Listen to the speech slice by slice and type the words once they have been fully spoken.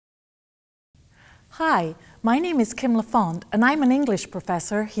Hi, my name is Kim Lafont and I'm an English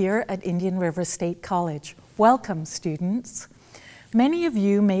professor here at Indian River State College. Welcome, students. Many of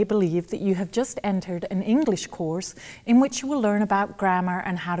you may believe that you have just entered an English course in which you will learn about grammar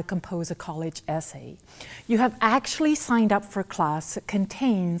and how to compose a college essay. You have actually signed up for a class that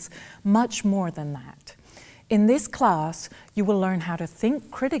contains much more than that. In this class, you will learn how to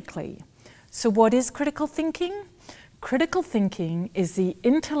think critically. So what is critical thinking? Critical thinking is the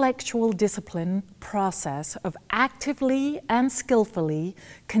intellectual discipline process of actively and skillfully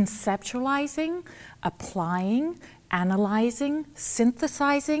conceptualizing, applying, analyzing,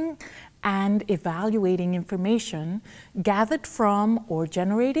 synthesizing, and evaluating information gathered from or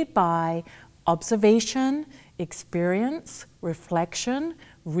generated by observation, experience, reflection,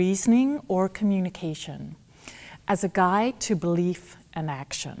 reasoning, or communication, as a guide to belief and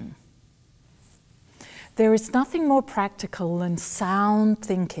action. There is nothing more practical than sound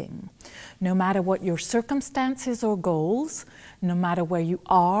thinking. No matter what your circumstances or goals, no matter where you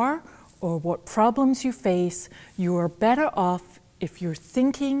are or what problems you face, you are better off if your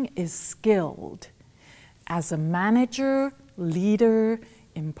thinking is skilled. As a manager, leader,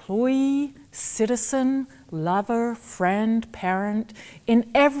 employee, citizen, lover, friend, parent,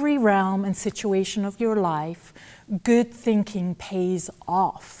 in every realm and situation of your life, good thinking pays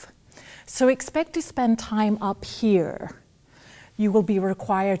off. So expect to spend time up here. You will be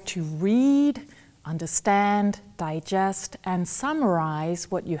required to read, understand, digest, and summarize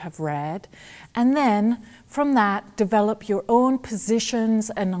what you have read, and then from that develop your own positions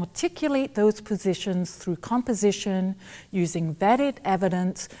and articulate those positions through composition using vetted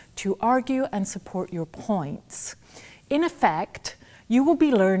evidence to argue and support your points. In effect, you will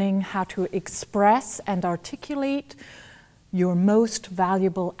be learning how to express and articulate your most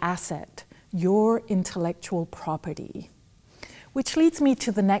valuable asset, your intellectual property. Which leads me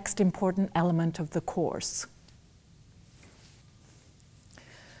to the next important element of the course.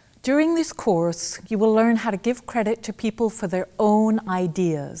 During this course, you will learn how to give credit to people for their own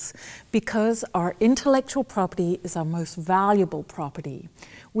ideas, because our intellectual property is our most valuable property.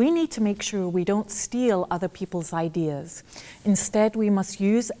 We need to make sure we don't steal other people's ideas. Instead, we must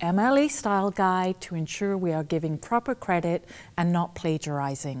use MLA Style Guide to ensure we are giving proper credit and not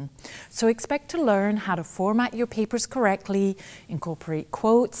plagiarizing. So expect to learn how to format your papers correctly, incorporate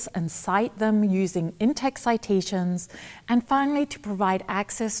quotes and cite them using in-text citations, and finally to provide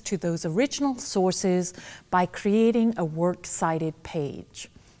access to those original sources by creating a works cited page.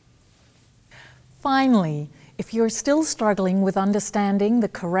 Finally, if you're still struggling with understanding the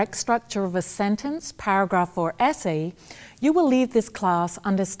correct structure of a sentence, paragraph, or essay, you will leave this class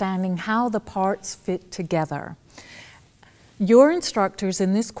understanding how the parts fit together. Your instructors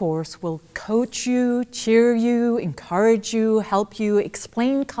in this course will coach you, cheer you, encourage you, help you,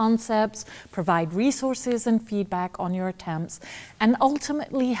 explain concepts, provide resources and feedback on your attempts, and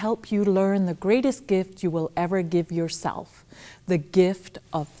ultimately help you learn the greatest gift you will ever give yourself, the gift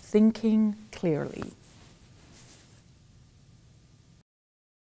of thinking clearly.